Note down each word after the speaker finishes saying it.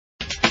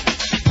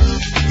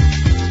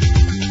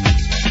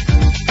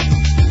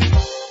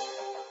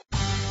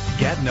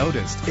get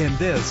noticed in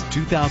this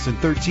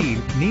 2013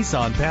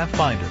 Nissan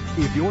Pathfinder.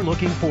 If you're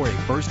looking for a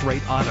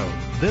first-rate auto,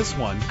 this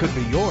one could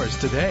be yours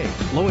today.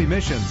 Low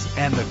emissions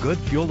and the good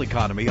fuel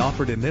economy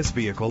offered in this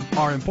vehicle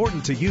are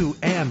important to you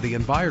and the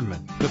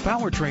environment. The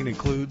powertrain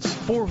includes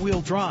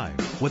four-wheel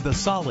drive with a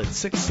solid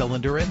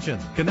 6-cylinder engine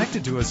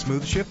connected to a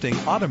smooth shifting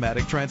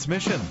automatic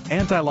transmission.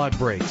 Anti-lock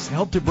brakes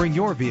help to bring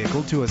your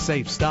vehicle to a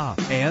safe stop.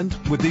 And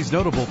with these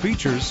notable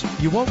features,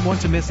 you won't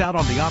want to miss out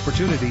on the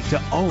opportunity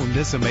to own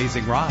this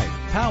amazing ride.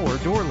 Power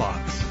door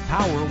locks,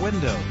 power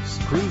windows,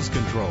 cruise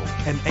control,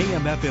 an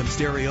AM/FM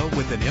stereo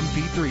with an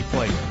MP3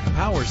 player,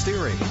 power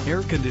steering,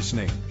 air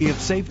conditioning. If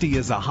safety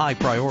is a high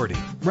priority,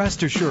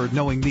 rest assured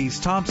knowing these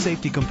top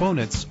safety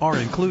components are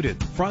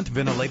included: front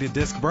ventilated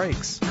disc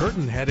brakes,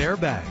 curtain head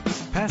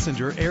airbags,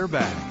 passenger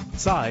airbag,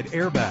 side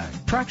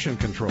airbag, traction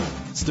control,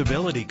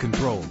 stability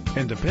control,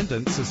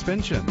 independent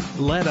suspension.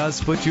 Let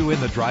us put you in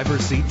the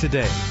driver's seat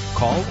today.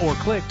 Call or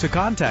click to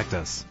contact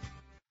us.